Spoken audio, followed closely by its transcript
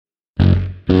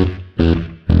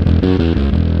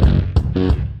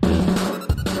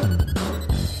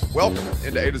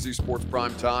to A to Z Sports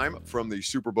Prime Time from the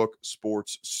Superbook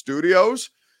Sports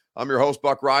Studios. I'm your host,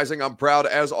 Buck Rising. I'm proud,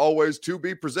 as always, to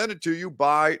be presented to you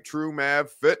by TrueMav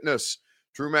Fitness.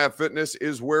 TrueMav Fitness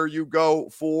is where you go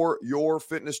for your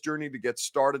fitness journey to get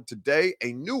started today.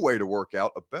 A new way to work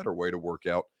out, a better way to work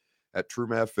out at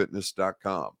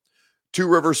TrueMavFitness.com. Two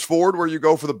Rivers Ford, where you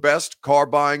go for the best car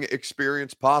buying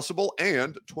experience possible,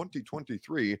 and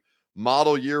 2023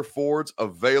 model year Fords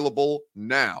available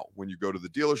now when you go to the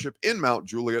dealership in Mount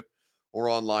Juliet or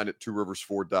online at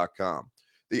tworiversford.com.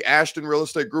 The Ashton Real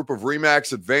Estate Group of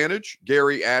RE/MAX Advantage,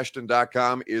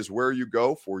 GaryAshton.com, is where you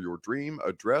go for your dream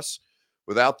address.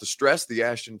 Without the stress, the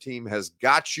Ashton team has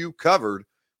got you covered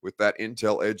with that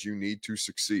intel edge you need to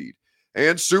succeed.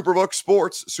 And Superbook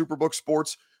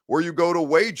Sports, where you go to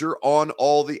wager on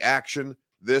all the action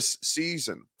this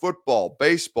season. Football,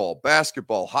 baseball,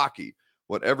 basketball, hockey,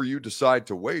 whatever you decide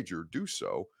to wager, do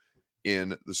so in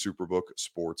the Superbook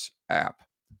Sports app.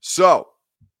 So,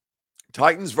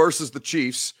 Titans versus the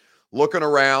Chiefs, looking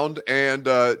around and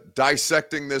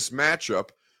dissecting this matchup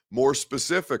more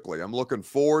specifically. I'm looking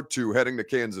forward to heading to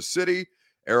Kansas City.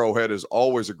 Arrowhead is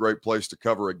always a great place to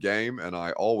cover a game, and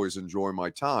I always enjoy my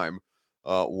time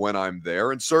when I'm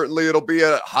there. And certainly it'll be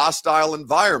a hostile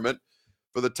environment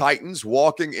for the Titans,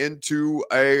 walking into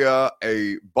a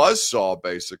buzzsaw,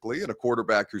 basically, and a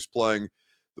quarterback who's playing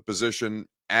the position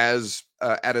at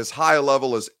as high a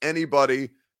level as anybody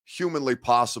humanly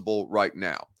possible right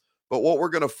now. But what we're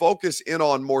going to focus in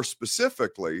on more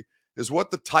specifically is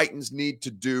what the Titans need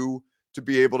to do to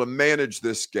be able to manage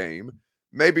this game.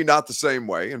 Maybe not the same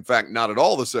way, in fact, not at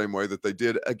all the same way that they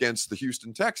did against the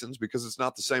Houston Texans, because it's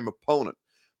not the same opponent.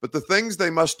 But the things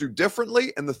they must do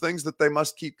differently and the things that they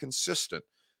must keep consistent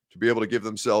to be able to give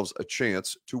themselves a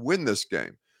chance to win this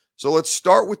game. So let's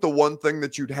start with the one thing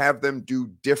that you'd have them do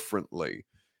differently.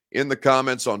 In the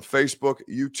comments on Facebook,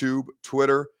 YouTube,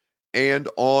 Twitter, and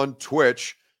on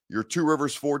Twitch, your Two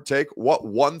Rivers Ford take. What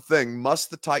one thing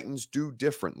must the Titans do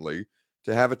differently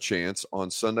to have a chance on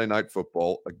Sunday Night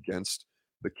Football against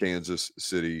the Kansas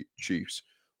City Chiefs?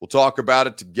 We'll talk about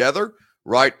it together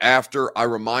right after I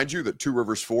remind you that Two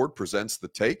Rivers Ford presents the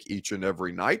take each and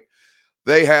every night.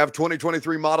 They have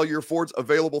 2023 model year Fords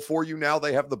available for you now.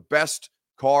 They have the best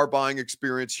car buying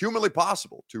experience humanly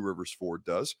possible. Two Rivers Ford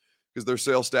does, because their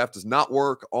sales staff does not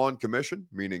work on commission,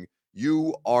 meaning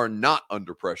you are not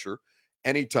under pressure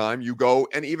anytime you go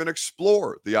and even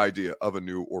explore the idea of a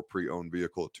new or pre-owned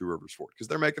vehicle at Two Rivers Ford, because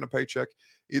they're making a paycheck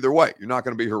either way. You're not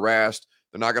going to be harassed.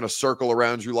 They're not going to circle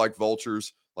around you like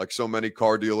vultures, like so many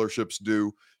car dealerships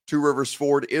do. Two Rivers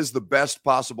Ford is the best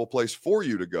possible place for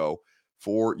you to go,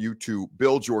 for you to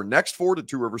build your next Ford at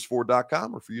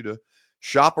tworiversford.com, or for you to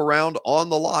shop around on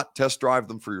the lot, test drive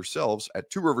them for yourselves at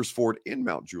Two Rivers Ford in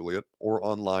Mount Juliet, or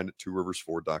online at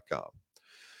tworiversford.com.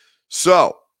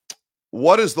 So,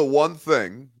 what is the one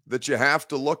thing that you have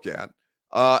to look at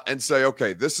and say,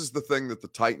 okay, this is the thing that the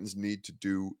Titans need to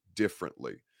do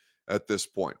differently at this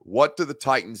point? What do the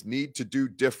Titans need to do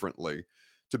differently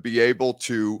to be able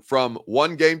to, from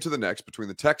one game to the next, between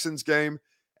the Texans game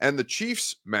and the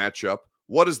Chiefs matchup,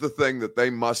 what is the thing that they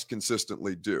must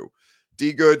consistently do?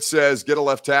 D. Good says, get a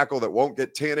left tackle that won't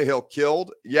get Tannehill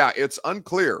killed. Yeah, it's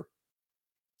unclear.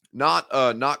 Not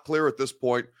clear at this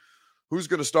point who's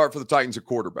going to start for the Titans at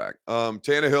quarterback.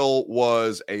 Tannehill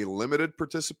was a limited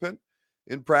participant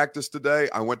in practice today.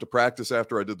 I went to practice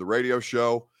after I did the radio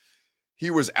show. He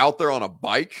was out there on a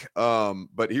bike,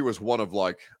 but he was one of,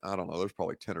 like, I don't know, there's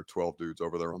probably 10 or 12 dudes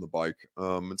over there on the bike.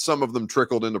 And some of them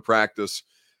trickled into practice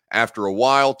after a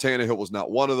while. Tannehill was not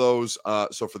one of those.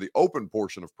 So for the open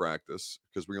portion of practice,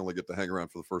 because we only get to hang around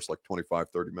for the first 25,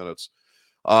 30 minutes,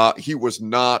 he was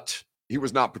not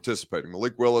participating.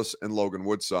 Malik Willis and Logan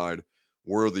Woodside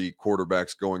were the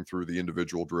quarterbacks going through the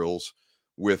individual drills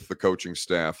with the coaching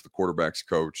staff, the quarterback's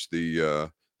coach, the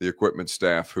equipment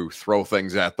staff who throw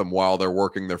things at them while they're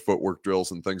working their footwork drills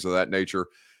and things of that nature,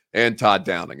 and Todd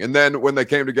Downing. And then when they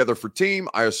came together for team,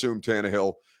 I assume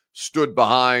Tannehill stood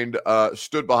behind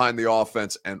the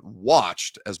offense and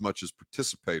watched as much as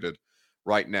participated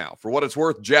right now. For what it's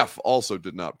worth, Jeff also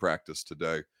did not practice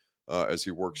today as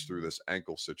he works through this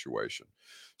ankle situation.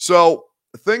 So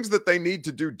things that they need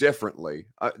to do differently,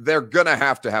 they're going to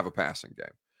have a passing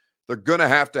game. They're going to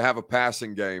have a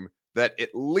passing game that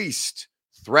at least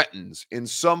threatens in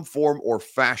some form or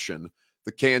fashion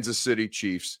the Kansas City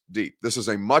Chiefs deep. This is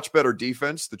a much better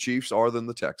defense, the Chiefs are, than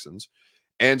the Texans.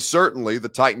 And certainly the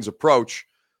Titans' approach,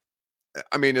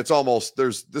 I mean, this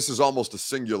is almost a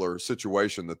singular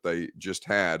situation that they just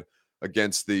had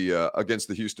against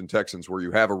the Houston Texans, where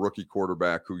you have a rookie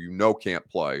quarterback who can't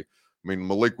play, I mean,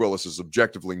 Malik Willis is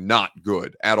objectively not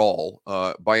good at all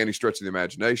by any stretch of the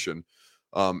imagination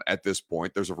at this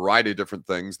point. There's a variety of different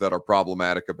things that are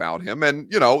problematic about him.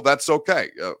 And, that's okay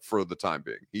for the time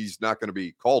being. He's not going to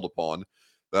be called upon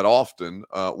that often,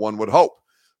 one would hope.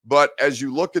 But as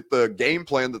you look at the game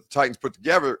plan that the Titans put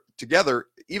together,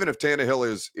 even if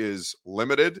Tannehill is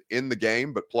limited in the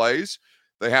game but plays,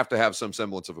 they have to have some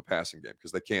semblance of a passing game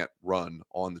because they can't run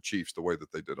on the Chiefs the way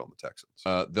that they did on the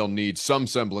Texans. They'll need some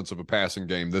semblance of a passing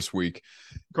game this week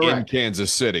in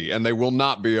Kansas City, and they will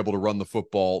not be able to run the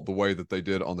football the way that they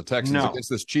did on the Texans against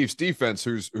this Chiefs defense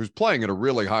who's playing at a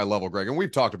really high level, Greg. And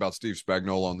we've talked about Steve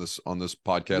Spagnuolo on this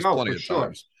podcast plenty of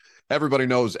times. Everybody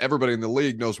in the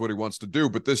league knows what he wants to do,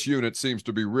 but this unit seems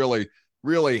to be really,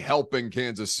 really helping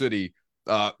Kansas City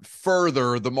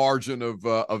further the margin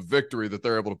of victory that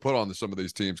they're able to put on some of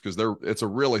these teams because it's a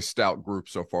really stout group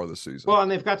so far this season. Well, and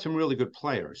they've got some really good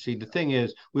players. See, the thing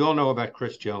is, we all know about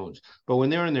Chris Jones, but when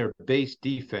they're in their base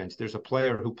defense, there's a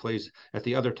player who plays at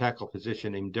the other tackle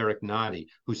position named Derek Nottie,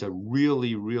 who's a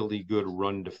really, really good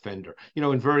run defender.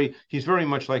 He's very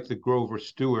much like the Grover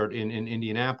Stewart in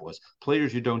Indianapolis.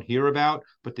 Players you don't hear about,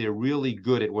 but they're really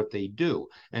good at what they do.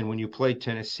 And when you play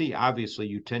Tennessee, obviously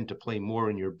you tend to play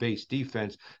more in your base defense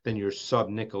than your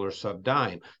sub-nickel or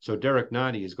sub-dime. So Derek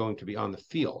Nottie is going to be on the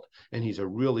field, and he's a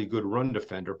really good run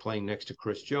defender playing next to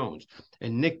Chris Jones.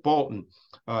 And Nick Bolton,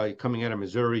 coming out of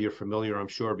Missouri, you're familiar, I'm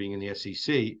sure, being in the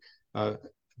SEC,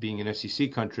 being in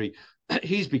SEC country,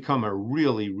 he's become a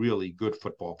really, really good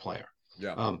football player.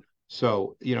 Yeah.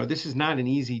 So, this is not an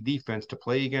easy defense to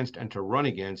play against and to run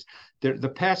against.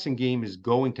 The passing game is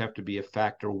going to have to be a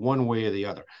factor one way or the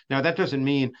other. Now, that doesn't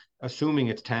mean, assuming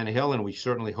it's Tannehill, and we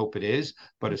certainly hope it is,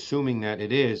 but assuming that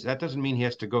it is, that doesn't mean he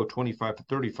has to go 25 to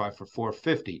 35 for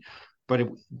 450. But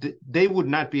they would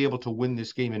not be able to win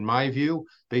this game, in my view,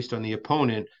 based on the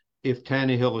opponent, if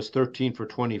Tannehill is 13 for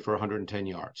 20 for 110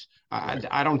 yards. Right.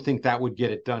 I don't think that would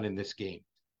get it done in this game.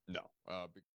 No.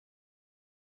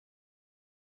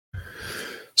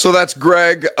 So that's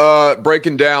Greg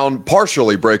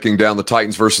partially breaking down the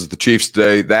Titans versus the Chiefs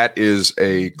today. That is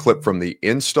a clip from the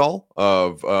install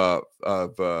of the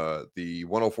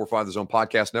 1045 The Zone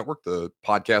Podcast Network, the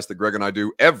podcast that Greg and I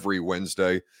do every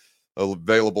Wednesday,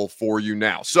 available for you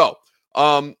now. So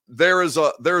there is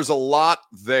a lot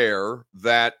there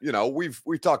that,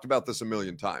 we've talked about this a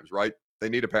million times, right? They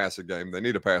need a passing game. They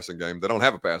don't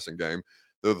have a passing game.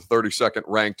 They're the 32nd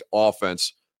ranked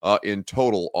offense in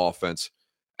total offense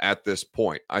at this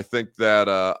point. I think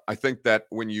that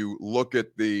when you look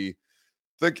at the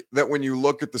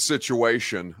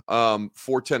situation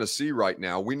for Tennessee right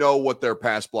now, we know what their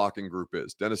pass blocking group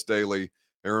is. Dennis Daly,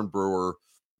 Aaron Brewer,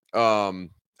 Ben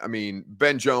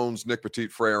Jones, Nick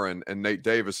Petit-Frere, and Nate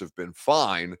Davis have been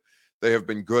fine. They have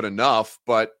been good enough,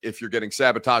 but if you're getting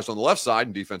sabotaged on the left side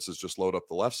and defenses just load up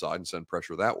the left side and send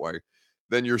pressure that way,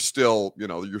 then you're still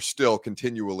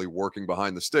continually working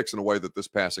behind the sticks in a way that this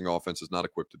passing offense is not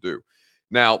equipped to do.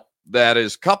 Now, that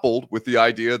is coupled with the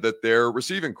idea that their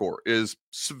receiving core is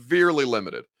severely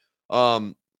limited.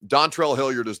 Dontrell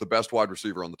Hilliard is the best wide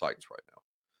receiver on the Titans right now.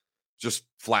 Just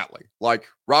flatly. Like,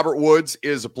 Robert Woods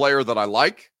is a player that I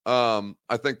like. I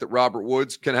think that Robert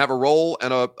Woods can have a role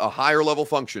and a higher level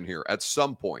function here at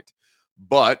some point.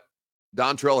 But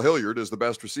Dontrell Hilliard is the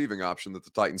best receiving option that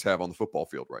the Titans have on the football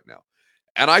field right now.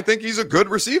 And I think he's a good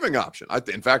receiving option.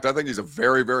 In fact, I think he's a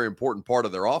very, very important part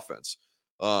of their offense,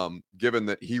 given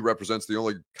that he represents the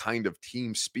only kind of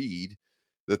team speed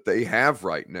that they have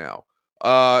right now.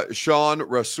 Sean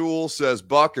Rasul says,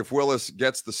 Buck, if Willis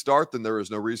gets the start, then there is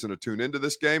no reason to tune into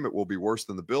this game. It will be worse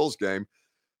than the Bills game.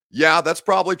 Yeah, that's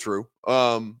probably true.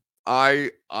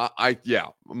 Malik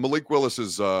Willis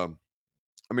is,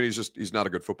 he's not a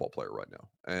good football player right now.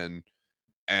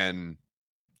 And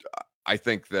I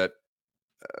think that,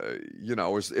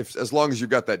 as long as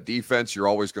you've got that defense, you're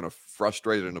always going to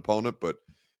frustrate an opponent. But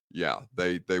yeah,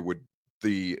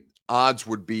 the odds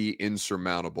would be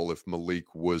insurmountable if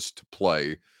Malik was to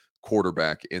play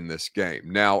quarterback in this game.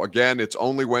 Now, again, it's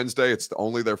only Wednesday. It's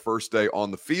only their first day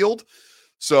on the field.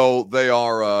 So they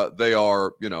are,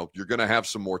 you're going to have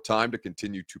some more time to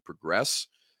continue to progress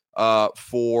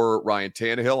for Ryan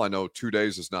Tannehill. I know 2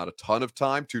 days is not a ton of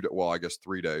time. 3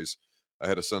 days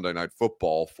ahead of Sunday Night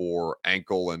Football for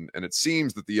ankle. And it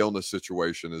seems that the illness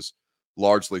situation is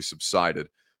largely subsided.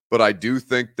 But I do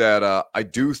think that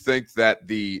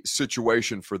the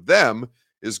situation for them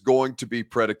is going to be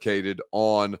predicated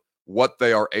on what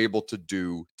they are able to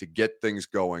do to get things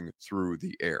going through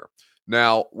the air.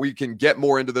 Now, we can get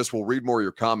more into this. We'll read more of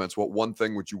your comments. What one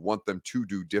thing would you want them to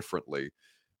do differently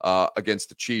against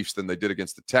the Chiefs than they did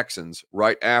against the Texans?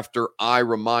 Right after I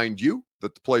remind you the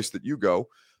place that you go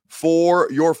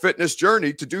for your fitness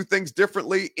journey, to do things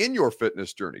differently in your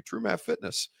fitness journey. True Math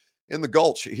Fitness in the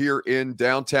Gulch here in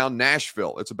downtown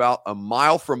Nashville. It's about a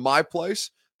mile from my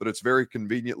place, but it's very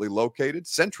conveniently located,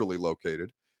 centrally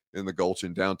located in the Gulch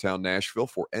in downtown Nashville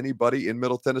for anybody in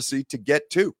Middle Tennessee to get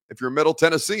to. If you're a Middle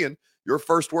Tennessean, your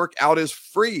first workout is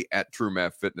free at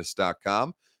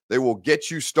TrueMathFitness.com. They will get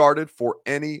you started for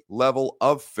any level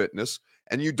of fitness,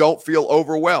 and you don't feel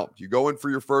overwhelmed. You go in for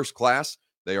your first class.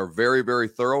 They are very, very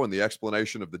thorough in the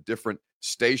explanation of the different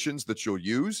stations that you'll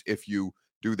use. If you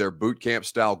do their boot camp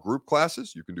style group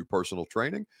classes, you can do personal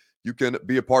training. You can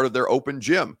be a part of their open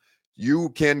gym. You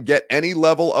can get any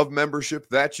level of membership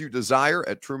that you desire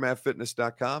at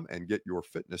TrueMathFitness.com and get your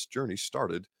fitness journey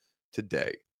started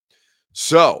today.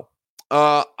 So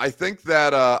I think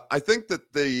that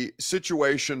the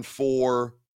situation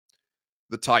for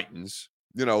the Titans,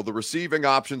 you know, the receiving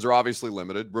options are obviously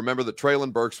limited. Remember that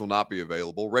Traylon Burks will not be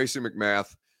available. Racey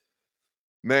McMath,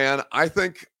 man, I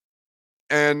think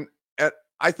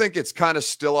it's kind of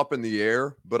still up in the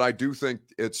air, but I do think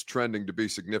it's trending to be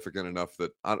significant enough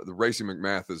that the Racey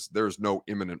McMath there's no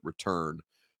imminent return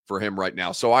for him right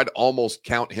now. So I'd almost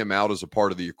count him out as a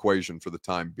part of the equation for the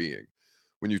time being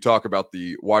when you talk about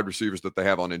the wide receivers that they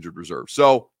have on injured reserve.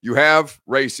 So you have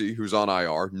Racey, who's on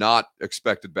IR, not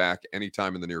expected back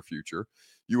anytime in the near future.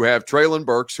 You have Traylon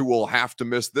Burks, who will have to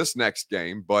miss this next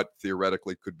game, but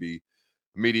theoretically could be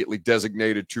immediately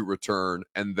designated to return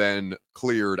and then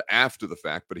cleared after the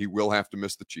fact, but he will have to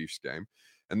miss the Chiefs game.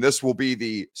 And this will be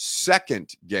the second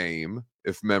game,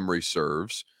 if memory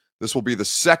serves. This will be the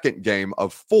second game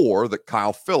of 4 that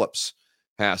Kyle Phillips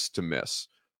has to miss.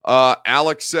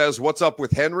 Alex says, what's up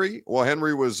with Henry? Well,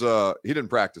 Henry was he didn't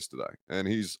practice today, and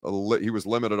he was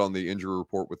limited on the injury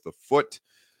report with the foot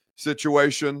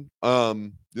situation.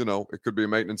 You know, it could be a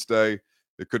maintenance day.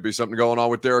 It could be something going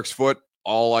on with Derek's foot.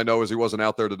 All I know is he wasn't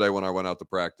out there today when I went out to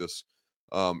practice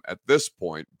at this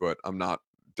point, but I'm not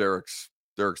Derek's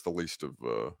the least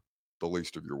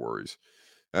of your worries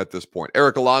at this point.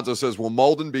 Eric Alonso says, will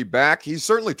Molden be back? He's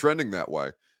certainly trending that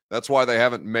way. That's why they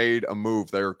haven't made a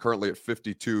move. They're currently at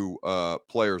 52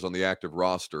 players on the active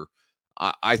roster.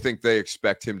 I think they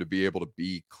expect him to be able to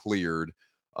be cleared,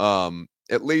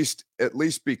 at least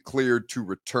be cleared to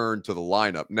return to the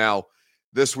lineup. Now,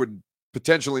 this would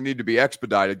potentially need to be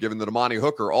expedited, given that Amani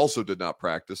Hooker also did not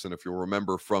practice. And if you'll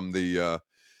remember from the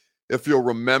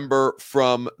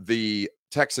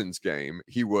Texans game,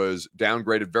 he was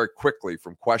downgraded very quickly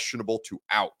from questionable to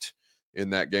out in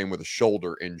that game with a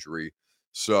shoulder injury.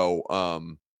 So,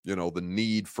 you know, the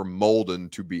need for Molden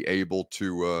to be able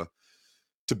to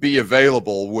be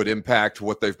available would impact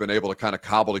what they've been able to kind of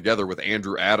cobble together with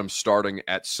Andrew Adams starting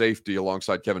at safety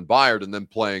alongside Kevin Byard and then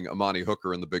playing Amani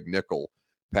Hooker in the big nickel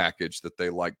package that they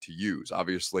like to use.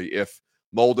 Obviously, if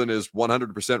Molden is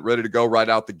 100% ready to go right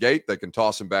out the gate, they can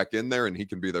toss him back in there and he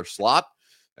can be their slot.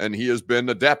 And he has been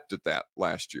adept at that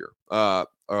last year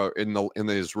in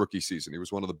his rookie season. He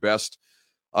was one of the best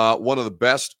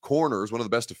corners, one of the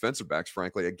best defensive backs,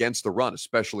 frankly, against the run,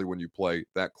 especially when you play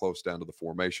that close down to the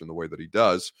formation the way that he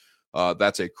does.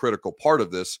 That's a critical part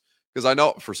of this, because I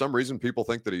know for some reason people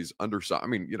think that he's undersized. I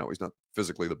mean, you know, he's not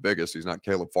physically the biggest. He's not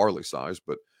Caleb Farley size,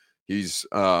 but he is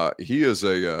a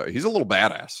little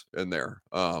badass in there,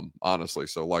 honestly.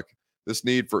 So like this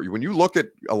need for, when you look at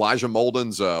Elijah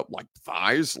Molden's like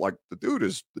thighs, like the dude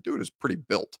is pretty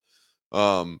built,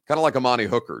 kind of like Amani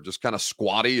Hooker, just kind of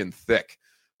squatty and thick.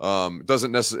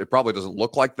 It probably doesn't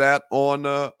look like that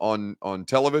on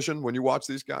television when you watch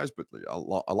these guys, but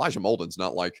Elijah Molden's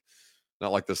not like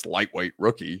this lightweight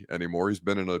rookie anymore. He's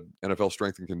been in an NFL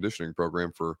strength and conditioning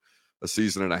program for a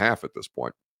season and a half at this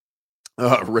point.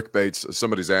 Rick Bates,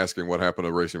 somebody's asking what happened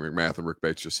to Racey McMath, and Rick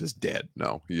Bates just says dead.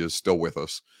 No, he is still with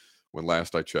us. When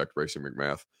last I checked, Racey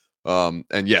McMath.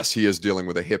 And yes, he is dealing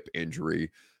with a hip injury.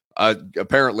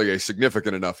 Apparently a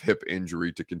significant enough hip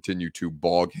injury to continue to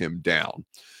bog him down.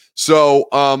 So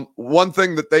one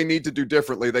thing that they need to do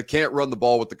differently, they can't run the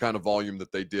ball with the kind of volume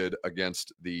that they did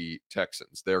against the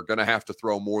Texans. They're going to have to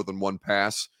throw more than one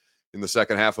pass in the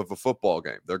second half of a football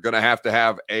game. They're going to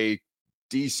have a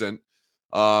decent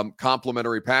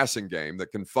complementary passing game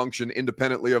that can function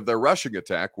independently of their rushing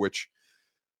attack, which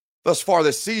thus far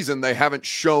this season, they haven't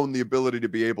shown the ability to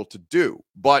be able to do.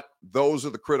 But those are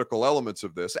the critical elements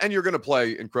of this. And you're going to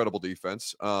play incredible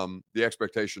defense. The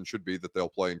expectation should be that they'll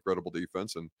play incredible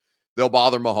defense and they'll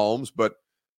bother Mahomes. But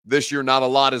this year, not a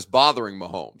lot is bothering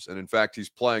Mahomes. And in fact, he's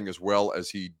playing as well as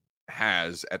he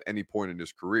has at any point in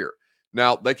his career.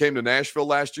 Now, they came to Nashville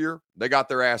last year. They got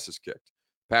their asses kicked.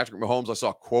 Patrick Mahomes, I saw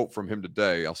a quote from him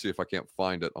today. I'll see if I can't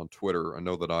find it on Twitter. I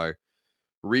know that I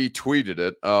retweeted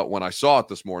it when I saw it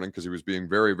this morning because he was being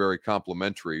very, very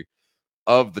complimentary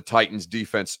of the Titans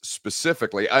defense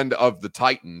specifically and of the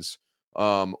Titans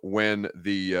when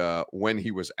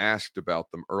he was asked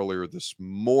about them earlier this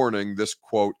morning. This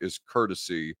quote is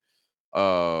courtesy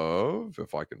of,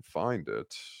 if I can find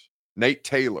it, Nate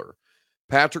Taylor.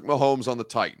 Patrick Mahomes on the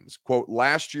Titans. Quote,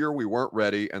 last year we weren't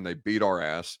ready and they beat our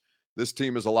ass. This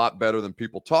team is a lot better than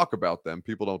people talk about them.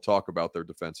 People don't talk about their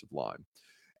defensive line.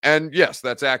 And yes,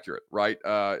 that's accurate, right?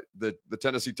 The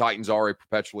Tennessee Titans are a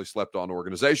perpetually slept-on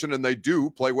organization, and they do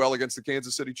play well against the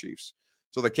Kansas City Chiefs.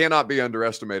 So they cannot be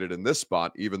underestimated in this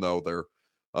spot, even though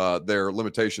their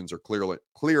limitations are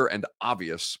clear and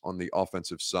obvious on the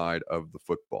offensive side of the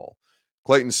football.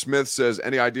 Clayton Smith says,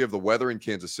 any idea of the weather in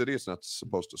Kansas City? It's not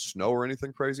supposed to snow or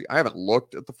anything crazy. I haven't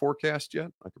looked at the forecast yet.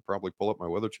 I could probably pull up my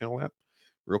Weather Channel app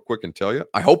real quick and tell you.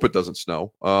 I hope it doesn't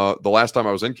snow. The last time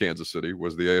I was in Kansas City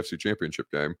was the AFC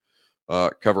Championship game,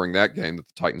 covering that game that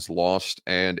the Titans lost.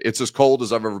 And it's as cold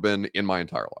as I've ever been in my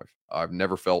entire life. I've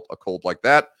never felt a cold like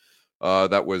that.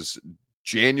 That was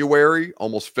January,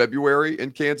 almost February in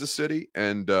Kansas City.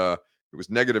 And it was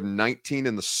negative 19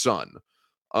 in the sun.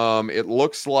 It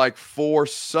looks like for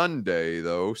Sunday,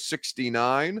 though,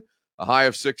 69, a high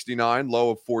of 69,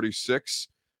 low of 46,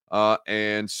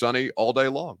 and sunny all day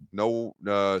long. No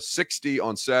 60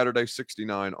 on Saturday,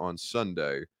 69 on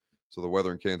Sunday. So the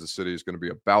weather in Kansas City is going to be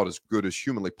about as good as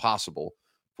humanly possible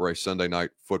for a Sunday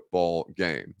night football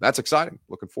game. That's exciting.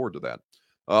 Looking forward to that.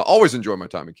 Always enjoy my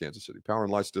time in Kansas City. Power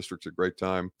and Lights District's a great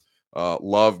time.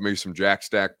 Love me some Jack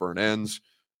Stack burn ends,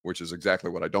 which is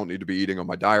exactly what I don't need to be eating on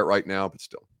my diet right now, but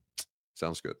still,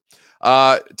 sounds good.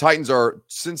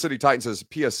 Sin City Titans as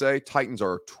PSA. Titans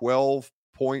are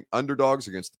 12-point underdogs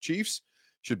against the Chiefs.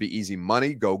 Should be easy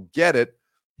money. Go get it.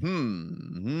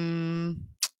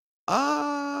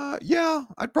 Yeah,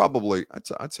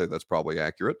 I'd say that's probably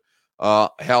accurate.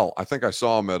 Hell, I think I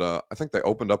saw them I think they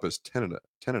opened up as 10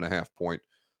 and a half point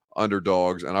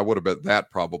underdogs, and I would have bet that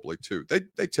probably too.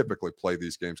 They typically play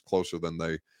these games closer than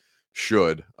they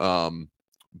should. Yeah,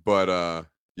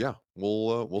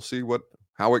 we'll see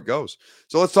how it goes.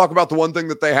 So let's talk about the one thing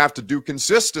that they have to do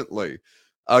consistently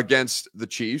against the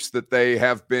Chiefs that they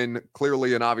have been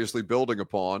clearly and obviously building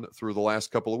upon through the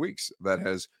last couple of weeks. That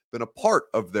has been a part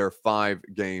of their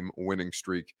 5-game winning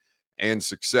streak and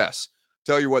success.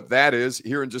 Tell you what that is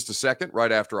here in just a second,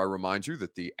 right after I remind you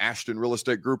that the Ashton Real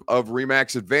Estate Group of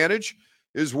RE/MAX Advantage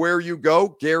is where you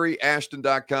go.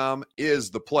 GaryAshton.com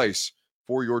is the place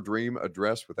for your dream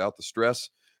address without the stress.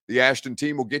 The Ashton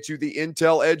team will get you the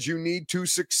intel edge you need to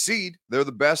succeed. They're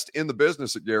the best in the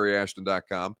business at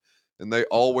GaryAshton.com, and they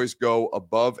always go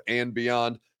above and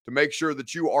beyond to make sure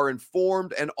that you are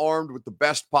informed and armed with the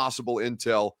best possible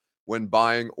intel when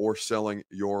buying or selling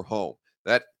your home.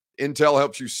 That intel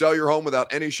helps you sell your home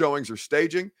without any showings or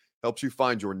staging, helps you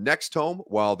find your next home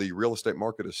while the real estate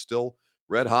market is still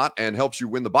red hot, and helps you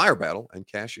win the buyer battle and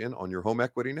cash in on your home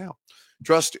equity now.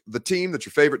 Trust the team that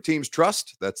your favorite teams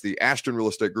trust. That's the Ashton Real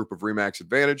Estate Group of RE/MAX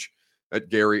Advantage at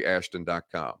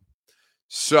GaryAshton.com.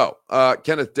 So,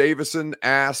 Kenneth Davison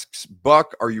asks,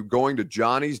 Buck, are you going to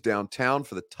Johnny's downtown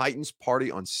for the Titans party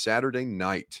on Saturday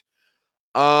night?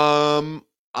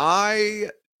 I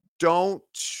don't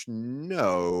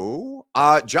know.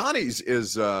 Johnny's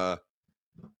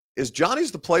is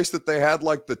Johnny's the place that they had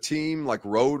like the team like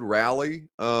road rally?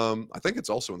 I think it's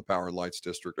also in the Power and Lights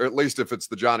District, or at least if it's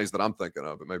the Johnny's that I'm thinking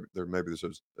of, maybe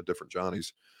there's a different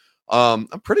Johnny's. I'm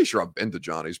pretty sure I've been to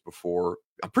Johnny's before.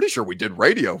 I'm pretty sure we did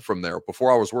radio from there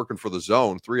before I was working for the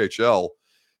Zone. 3HL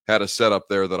had a setup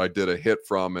there that I did a hit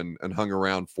from and hung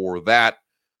around for that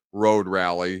road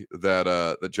rally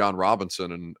that John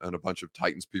Robinson and a bunch of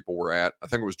Titans people were at. I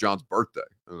think it was John's birthday.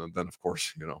 And then, of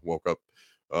course, woke up,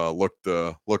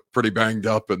 looked pretty banged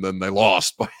up, and then they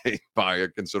lost by a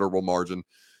considerable margin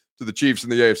to the Chiefs in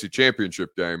the AFC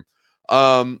Championship game.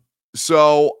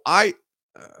 So I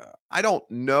don't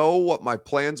know what my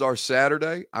plans are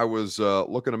Saturday. I was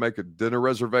looking to make a dinner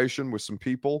reservation with some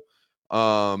people.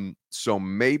 So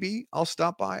maybe I'll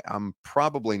stop by. I'm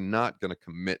probably not going to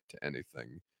commit to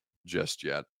anything just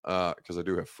yet because I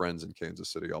do have friends in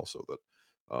Kansas City also that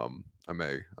I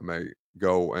may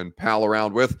go and pal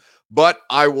around with. But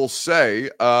I will say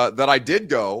that I did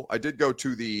go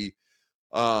to the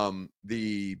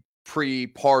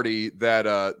pre-party that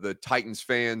the Titans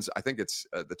fans, I think it's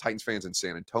the Titans fans in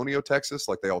San Antonio, Texas,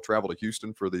 like they all travel to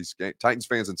Houston for these games. Titans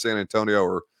fans in San Antonio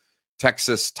or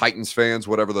Texas Titans fans,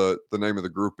 whatever the name of the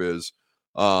group is.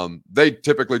 They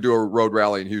typically do a road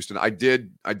rally in Houston. I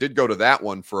did go to that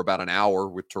one for about an hour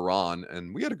with Tehran,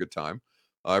 and we had a good time.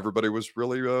 Everybody was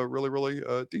really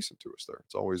decent to us there.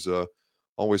 It's always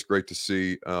Always great to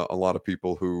see a lot of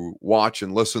people who watch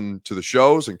and listen to the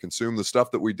shows and consume the stuff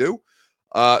that we do.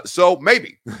 So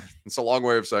maybe it's a long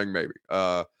way of saying maybe.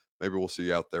 Maybe we'll see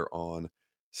you out there on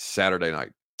Saturday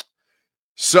night.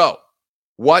 So,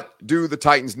 what do the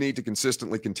Titans need to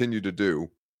consistently continue to do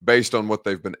based on what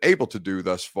they've been able to do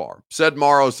thus far? Said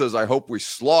Morrow says, I hope we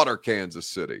slaughter Kansas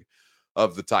City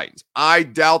of the Titans. I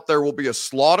doubt there will be a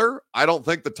slaughter. I don't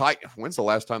think the Titans. When's the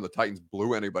last time the Titans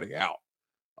blew anybody out?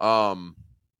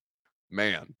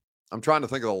 Man, I'm trying to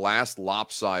think of the last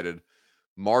lopsided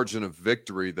margin of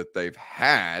victory that they've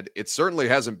had. It certainly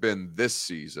hasn't been this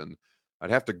season. I'd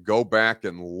have to go back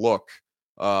and look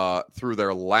through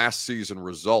their last season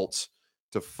results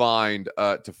to find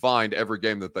every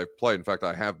game that they've played. In fact,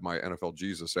 I have my NFL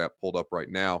Jesus app pulled up right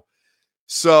now.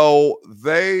 So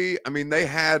they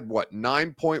had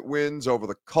 9-point wins over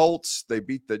the Colts. They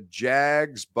beat the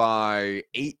Jags by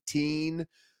 18,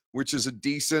 which is a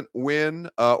decent win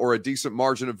or a decent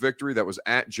margin of victory. That was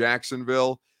at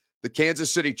Jacksonville. The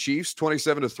Kansas City Chiefs,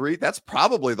 27-3. That's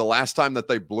probably the last time that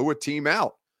they blew a team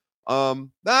out.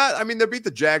 They beat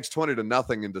the Jags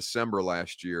 20-0 in December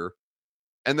last year.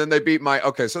 And then they beat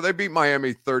they beat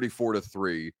Miami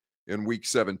 34-3 in week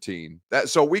 17.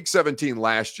 So week 17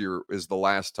 last year is the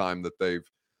last time that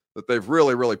they've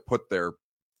really, really put their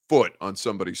foot on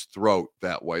somebody's throat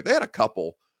that way. They had a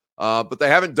couple, but they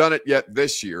haven't done it yet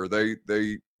this year. They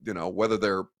whether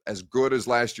they're as good as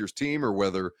last year's team or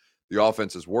whether the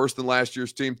offense is worse than last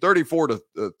year's team.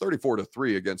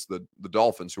 34-3 against the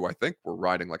Dolphins, who I think were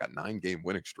riding like a 9-game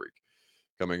winning streak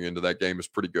coming into that game, is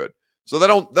pretty good. So they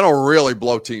don't really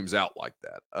blow teams out like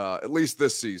that, at least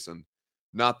this season,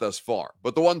 not thus far.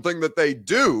 But the one thing that they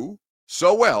do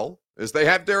so well is they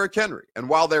have Derrick Henry. And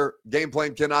while their game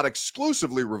plan cannot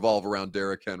exclusively revolve around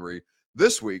Derrick Henry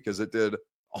this week, as it did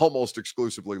almost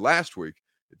exclusively last week,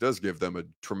 it does give them a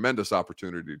tremendous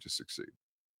opportunity to succeed.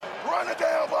 Run the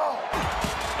damn ball!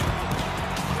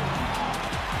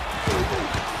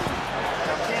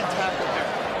 They can't tackle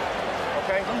there.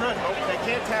 Okay? I'm ready. Oh, they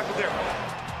can't tackle there.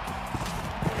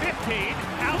 15,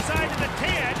 outside to the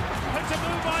 10, puts a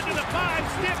move onto the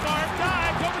 5, stiff arm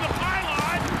dives over the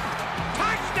pylon.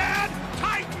 Touchdown,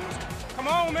 Titans! Come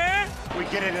on, man! We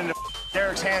get it into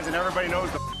Derrick's hands and everybody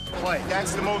knows the play.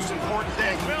 That's the most important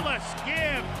thing. Willis,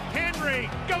 give, Henry,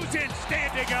 goes in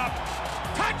standing up.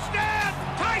 Touchdown,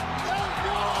 Titans!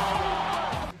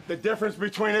 The difference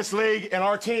between this league and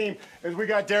our team is we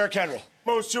got Derrick Henry.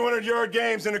 Most 200-yard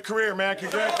games in a career, man.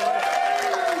 Congratulations.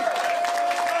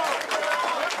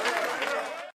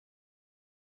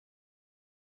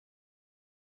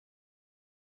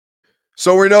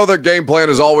 So we know their game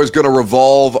plan is always going to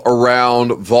revolve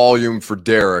around volume for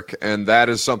Derrick, and that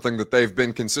is something that they've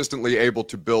been consistently able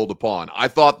to build upon. I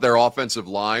thought their offensive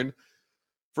line,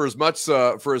 for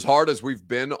as hard as we've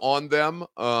been on them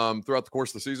throughout the course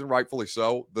of the season, rightfully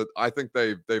so, that I think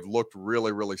they've looked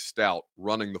really, really stout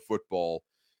running the football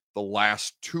the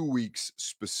last 2 weeks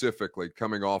specifically,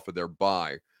 coming off of their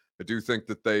bye. I do think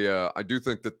that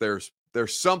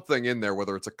there's something in there,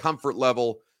 whether it's a comfort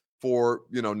level for,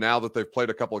 now that they've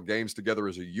played a couple of games together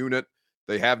as a unit.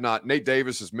 They have not. Nate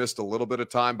Davis has missed a little bit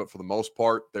of time, but for the most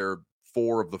part, their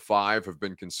 4 of the 5 have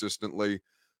been consistently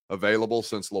available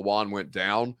since Lawan went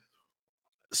down.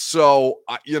 So,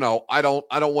 I don't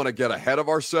want to get ahead of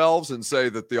ourselves and say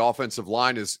that the offensive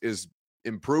line is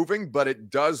improving, but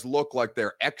it does look like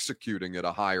they're executing at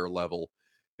a higher level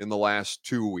in the last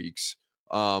 2 weeks,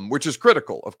 which is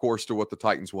critical, of course, to what the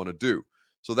Titans want to do.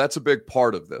 So that's a big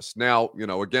part of this. Now,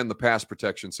 again, the pass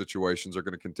protection situations are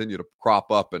going to continue to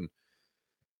crop up, and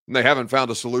they haven't found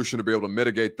a solution to be able to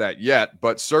mitigate that yet.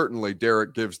 But certainly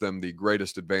Derrick gives them the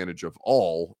greatest advantage of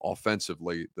all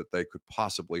offensively that they could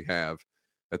possibly have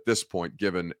at this point,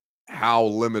 given how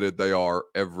limited they are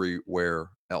everywhere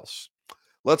else.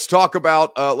 Let's talk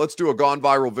about, let's do a Gone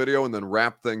Viral video and then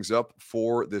wrap things up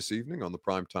for this evening on the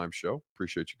Primetime Show.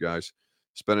 Appreciate you guys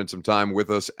spending some time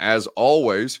with us as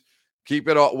always.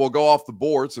 We'll go off the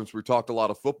board since we talked a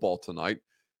lot of football tonight.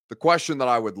 The question that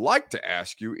I would like to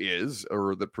ask you is,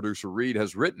 or that producer Reed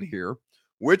has written here,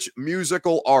 which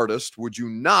musical artist would you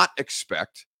not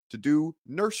expect to do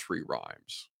nursery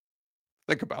rhymes?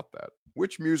 Think about that.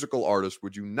 Which musical artist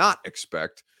would you not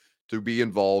expect to be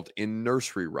involved in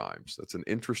nursery rhymes? That's an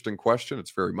interesting question.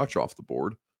 It's very much off the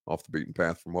board, off the beaten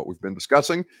path from what we've been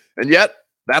discussing. And yet,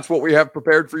 that's what we have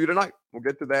prepared for you tonight. We'll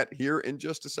get to that here in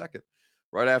just a second.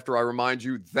 Right after I remind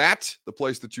you that the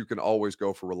place that you can always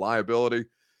go for reliability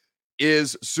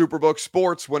is Superbook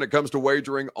Sports. When it comes to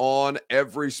wagering on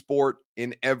every sport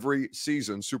in every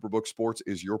season, Superbook Sports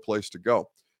is your place to go.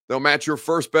 They'll match your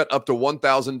first bet up to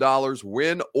 $1,000,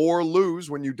 win or lose,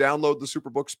 when you download the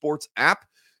Superbook Sports app.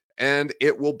 And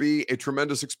it will be a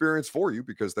tremendous experience for you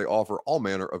because they offer all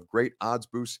manner of great odds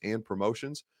boosts and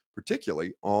promotions,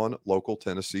 particularly on local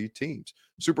Tennessee teams.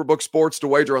 Superbook Sports, to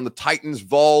wager on the Titans,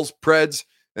 Vols, Preds,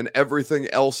 and everything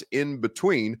else in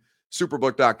between.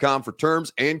 Superbook.com for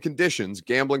terms and conditions.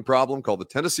 Gambling problem? Call the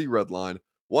Tennessee Red Line,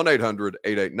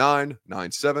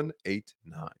 1-800-889-9789.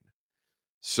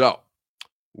 So,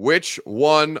 which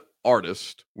one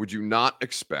artist would you not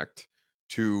expect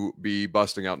to be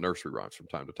busting out nursery rhymes from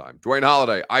time to time? Dwayne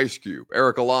Holiday, Ice Cube,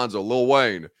 Eric Alonzo, Lil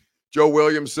Wayne. Joe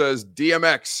Williams says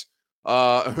DMX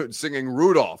singing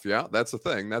Rudolph. Yeah, that's a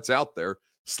thing. That's out there.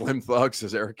 Slim Thug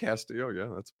says Eric Castillo. Yeah,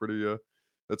 that's a pretty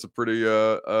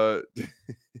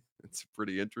it's a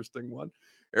pretty interesting one.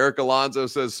 Eric Alonzo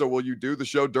says, so will you do the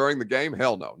show during the game?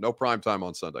 Hell no. No primetime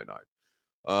on Sunday night.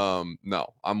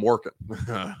 No, I'm working.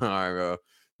 I'll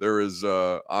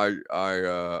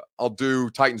do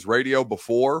Titans radio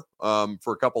before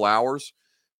for a couple hours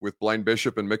with Blaine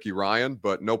Bishop and Mickey Ryan,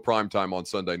 but no primetime on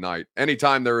Sunday night.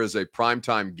 Anytime there is a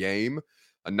primetime game,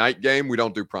 a night game, we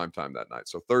don't do primetime that night.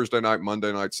 So Thursday night,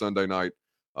 Monday night, Sunday night,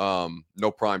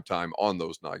 no primetime on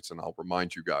those nights. And I'll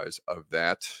remind you guys of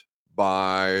that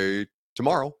by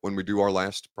tomorrow when we do our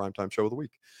last primetime show of the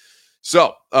week.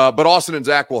 So, but Austin and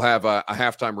Zach will have a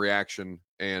halftime reaction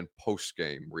and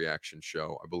post-game reaction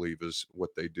show, I believe is what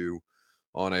they do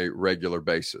on a regular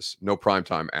basis. No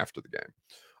primetime after the game.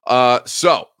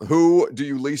 So who do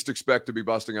you least expect to be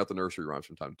busting out the nursery rhymes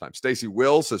from time to time? Stacey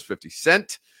Will says 50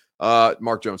 Cent.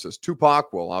 Mark Jones says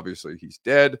Tupac. Well, obviously he's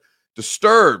dead.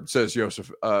 Disturbed says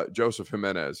Joseph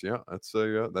Jimenez. Yeah,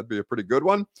 that'd be a pretty good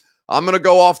one. I'm going to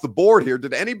go off the board here.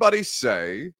 Did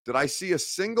I see a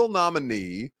single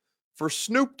nominee for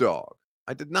Snoop Dogg?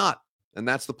 I did not. And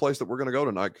that's the place that we're going to go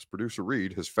tonight because producer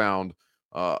Reed has found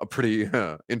a pretty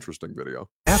interesting video.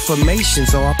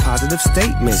 Affirmations are positive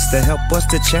statements that help us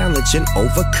to challenge and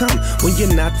overcome when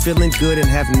you're not feeling good and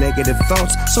have negative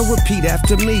thoughts. So repeat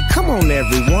after me. Come on,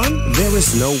 everyone. There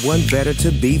is no one better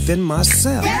to be than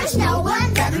myself. There is no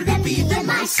one better to be than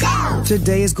myself.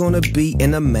 Today is going to be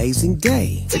an amazing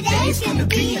day. Today is going to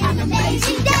be an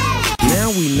amazing day.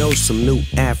 Now we know some new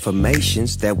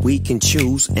affirmations that we can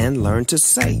choose and learn to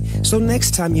say. So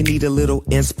next time you need a little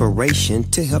inspiration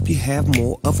to help you have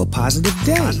more of a positive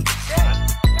day.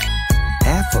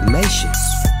 Affirmations.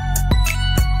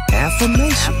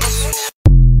 Affirmations.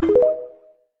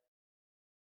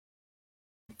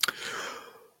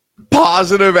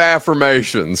 Positive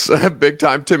affirmations. Big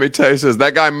time Timmy Tay says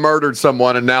that guy murdered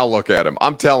someone and now look at him.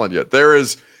 I'm telling you,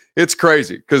 it's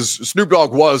crazy because Snoop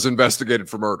Dogg was investigated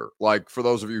for murder. Like, for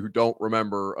those of you who don't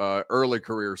remember early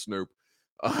career Snoop,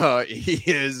 he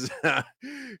is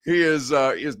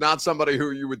not somebody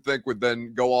who you would think would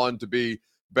then go on to be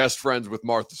best friends with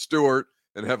Martha Stewart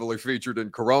and heavily featured in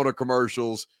Corona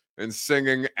commercials and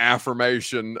singing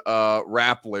affirmation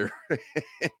rap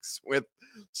lyrics with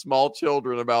small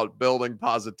children about building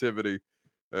positivity.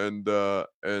 And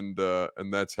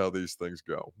that's how these things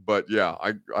go. But yeah,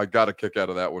 I got a kick out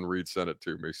of that when Reed sent it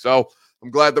to me. So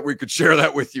I'm glad that we could share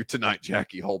that with you tonight.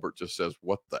 Jackie Holbert just says,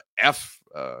 what the F?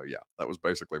 Yeah, that was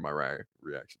basically my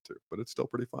reaction to, but it's still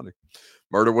pretty funny.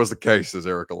 Murder was the case, says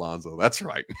Eric Alonzo. That's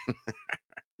right.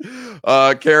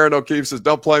 Karen O'Keefe says,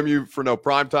 don't blame you for no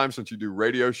prime time since you do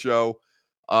radio show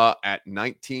at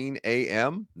 19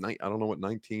 a.m. I don't know what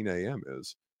 19 a.m.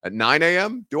 is. At 9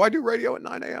 a.m.? Do I do radio at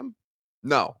 9 a.m.?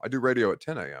 No, I do radio at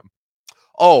 10 a.m.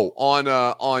 Oh,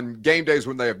 on game days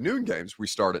when they have noon games, we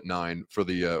start at 9 for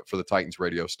the Titans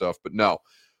radio stuff. But no,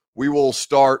 we will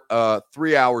start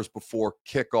 3 hours before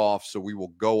kickoff, so we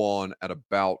will go on at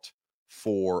about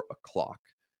 4 o'clock,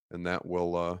 and that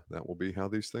will be how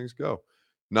these things go.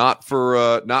 Not for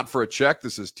a check.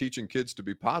 This is teaching kids to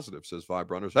be positive, says Vibe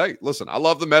Runners. Hey, listen, I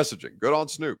love the messaging. Good on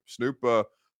Snoop. Snoop,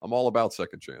 I'm all about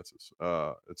second chances.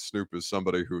 Snoop is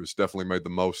somebody who has definitely made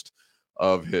the most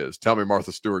of his. Tell me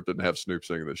Martha Stewart didn't have Snoop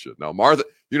singing this shit. No, Martha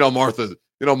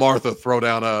throw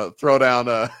down a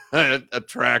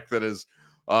track that is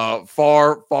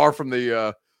far from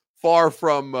the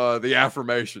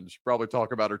affirmations. She probably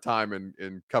talk about her time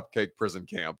in Cupcake Prison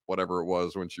Camp, whatever it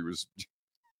was when she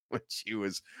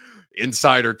was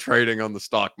insider trading on the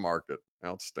stock market.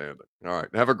 Outstanding. All right.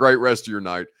 Have a great rest of your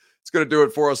night. It's going to do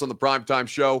it for us on the Primetime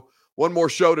Show. One more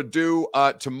show to do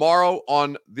tomorrow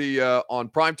on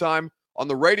Primetime. On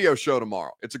the radio show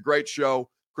tomorrow. It's a great show.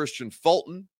 Christian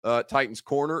Fulton, Titans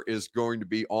Corner, is going to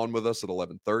be on with us at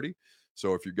 11:30.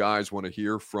 So if you guys want to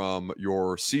hear from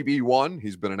your CB1,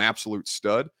 he's been an absolute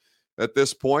stud at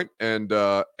this point. And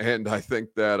I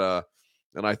think that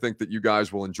And I think that you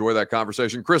guys will enjoy that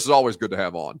conversation. Chris is always good to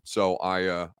have on. So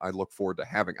I look forward to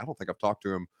having, I don't think I've talked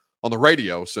to him on the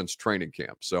radio since training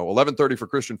camp. So 11:30 for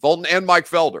Christian Fulton and Mike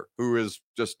Felder, who is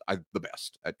just the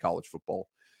best at college football,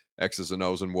 X's and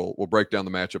O's. And we'll break down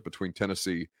the matchup between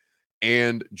Tennessee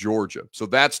and Georgia. So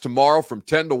that's tomorrow from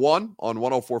 10 to 1 on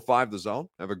 104.5 The Zone.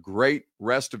 Have a great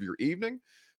rest of your evening.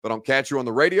 But I'll catch you on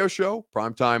the radio show,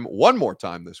 primetime, one more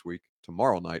time this week,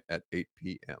 tomorrow night at 8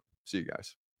 p.m. See you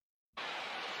guys.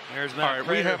 There's Matt. All right,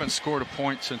 we haven't scored a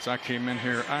point since I came in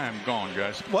here. I am gone,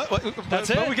 guys. What? That's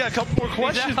it? We got a couple more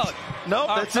questions. No,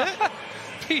 that's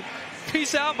it.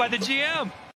 Peace out by the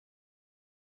GM.